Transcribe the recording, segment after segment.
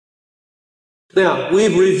Now,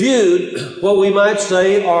 we've reviewed what we might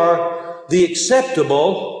say are the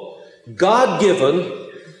acceptable, God-given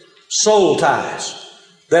soul ties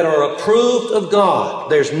that are approved of God.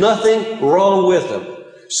 There's nothing wrong with them.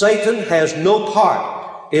 Satan has no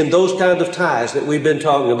part in those kind of ties that we've been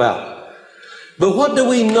talking about. But what do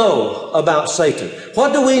we know about Satan?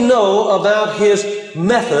 What do we know about his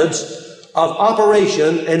methods of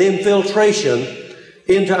operation and infiltration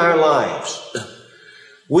into our lives?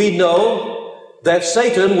 We know that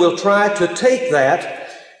Satan will try to take that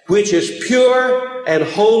which is pure and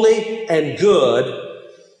holy and good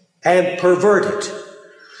and pervert it.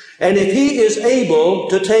 And if he is able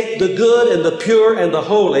to take the good and the pure and the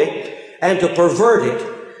holy and to pervert it,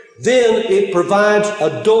 then it provides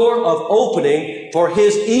a door of opening for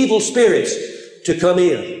his evil spirits to come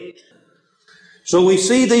in. So we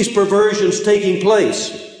see these perversions taking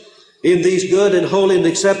place in these good and holy and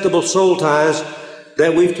acceptable soul ties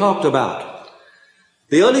that we've talked about.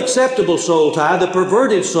 The unacceptable soul tie, the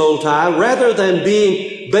perverted soul tie, rather than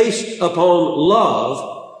being based upon love,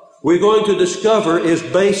 we're going to discover is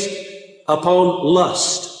based upon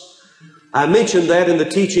lust. I mentioned that in the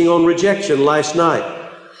teaching on rejection last night.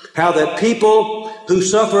 How that people who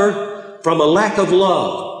suffer from a lack of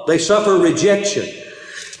love, they suffer rejection.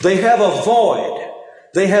 They have a void.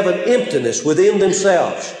 They have an emptiness within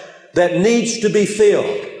themselves that needs to be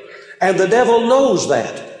filled. And the devil knows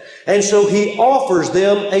that. And so he offers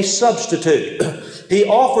them a substitute. He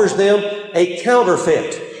offers them a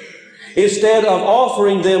counterfeit. Instead of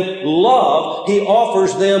offering them love, he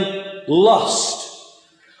offers them lust.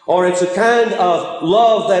 Or it's a kind of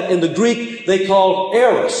love that in the Greek they call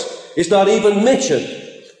eros. It's not even mentioned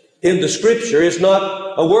in the Scripture. It's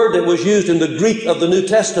not a word that was used in the Greek of the New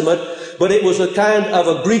Testament, but it was a kind of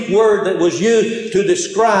a Greek word that was used to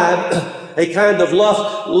describe a kind of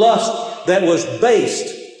lust that was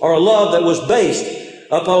based, or a love that was based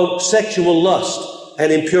upon sexual lust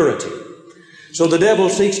and impurity. So the devil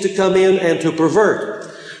seeks to come in and to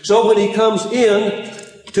pervert. So when he comes in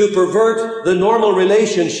to pervert the normal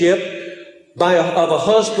relationship of a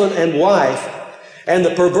husband and wife, and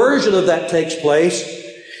the perversion of that takes place,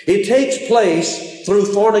 it takes place through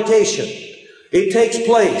fornication. It takes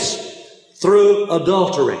place through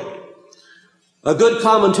adultery. A good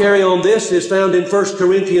commentary on this is found in 1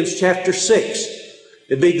 Corinthians chapter 6.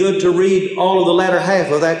 It'd be good to read all of the latter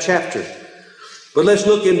half of that chapter. But let's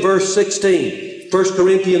look in verse 16. 1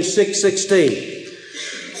 Corinthians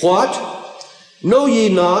 6:16. What? Know ye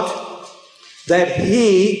not that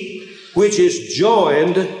he which is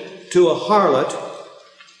joined to a harlot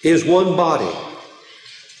is one body?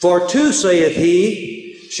 For two, saith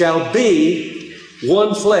he, shall be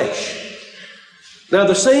one flesh. Now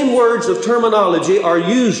the same words of terminology are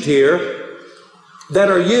used here that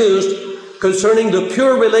are used concerning the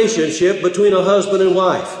pure relationship between a husband and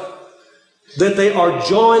wife. That they are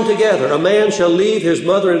joined together. A man shall leave his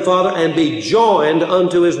mother and father and be joined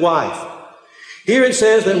unto his wife. Here it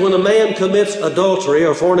says that when a man commits adultery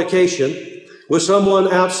or fornication with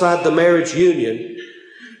someone outside the marriage union,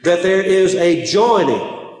 that there is a joining.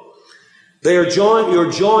 You're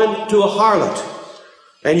joined to a harlot,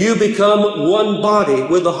 and you become one body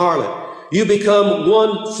with the harlot. You become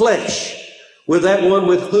one flesh with that one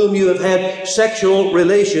with whom you have had sexual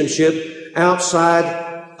relationship outside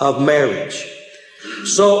of marriage.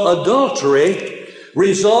 So adultery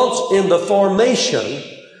results in the formation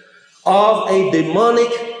of a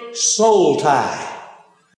demonic soul tie.